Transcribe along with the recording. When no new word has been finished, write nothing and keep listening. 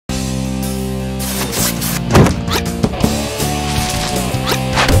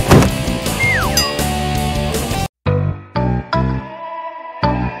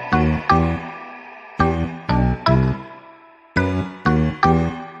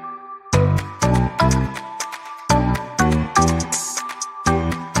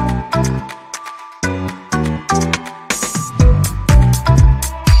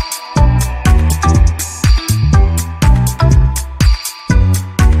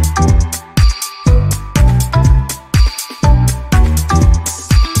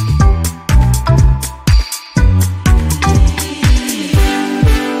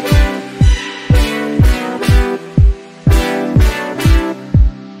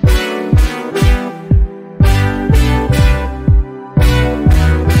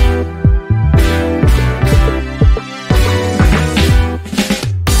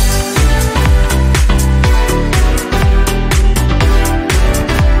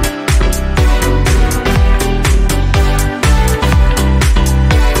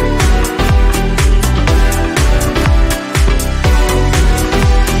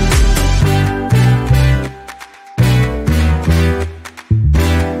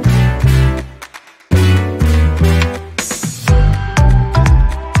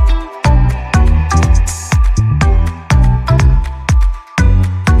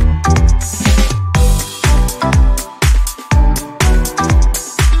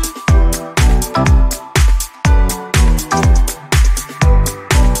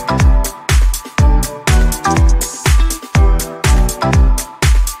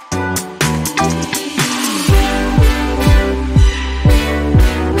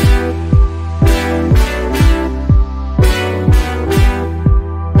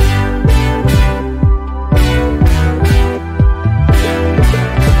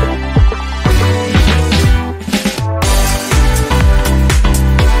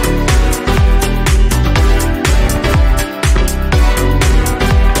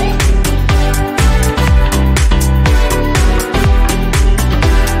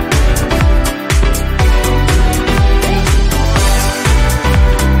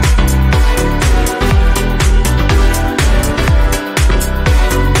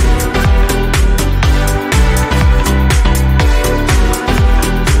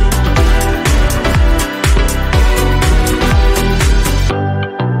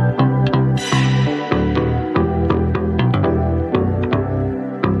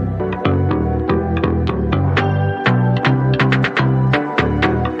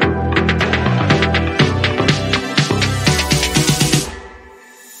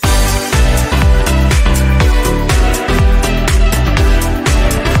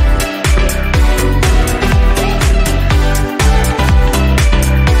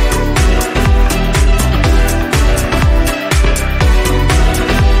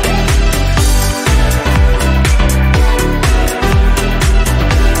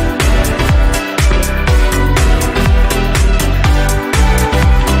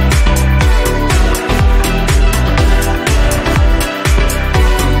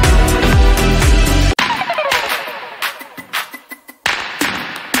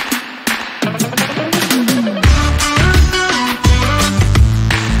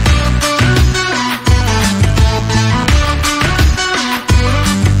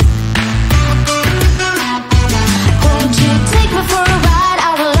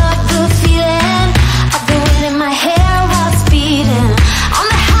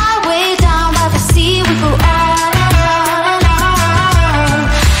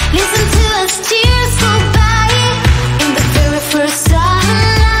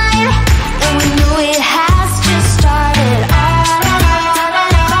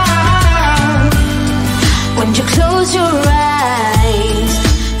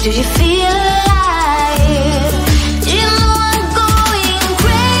Do you feel alive? You know I'm going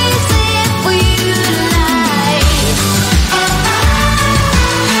crazy for you tonight.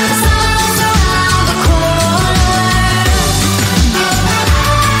 The sun's around the corner.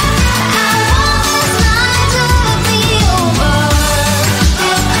 I want this night to be over.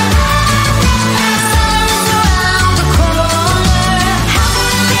 The sun's around the corner. How can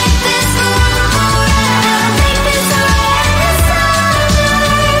we make this forever? Make this forever summer.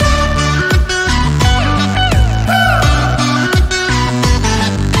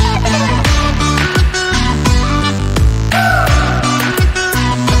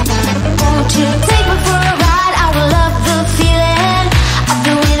 Won't you take me for a ride? I would love the feeling of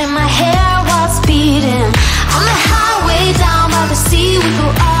the wind in my hair while speeding on the highway down by the sea. We go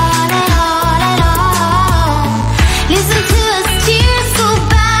on and on and on. Listen to us tears go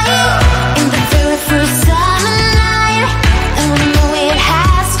by in the very first summer night, and we know it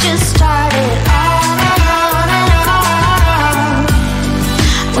has just started. On and on and on.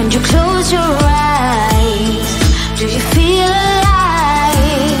 When you close your eyes, do you feel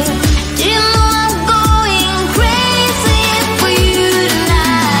alive? Do you know I'm going crazy for you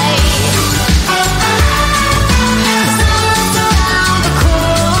tonight? The sun's around the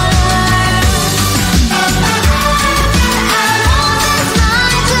corner. I want this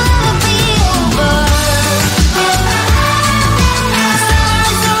night to be over. The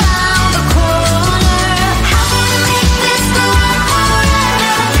sun's around the corner. How can we make this forever?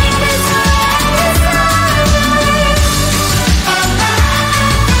 Make this forever summer.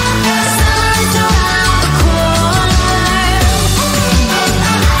 The sun's around the corner.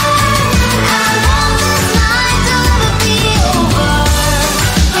 I want this night to be over.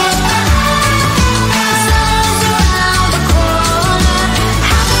 The sun's around the corner.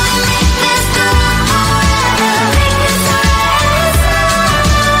 How can we make this forever? Make this forever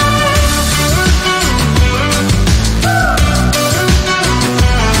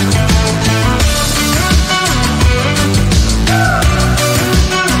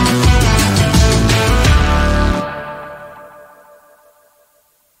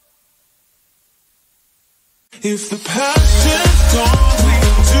If the passion's gone, we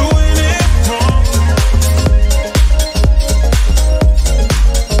are doing it wrong.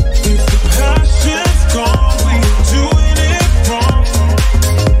 If the passion's gone, we are doing it wrong.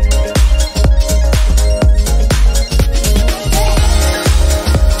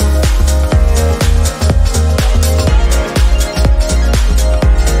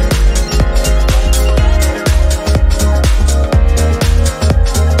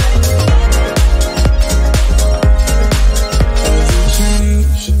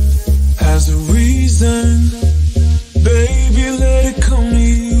 Change has a reason. Baby, let it come to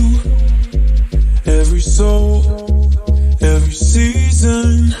you. Every soul, every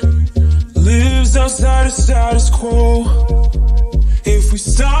season lives outside of status quo. If we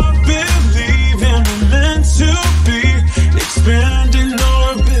stop believing we're meant to be, expanding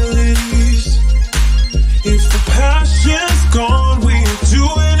our abilities. If the passion's gone,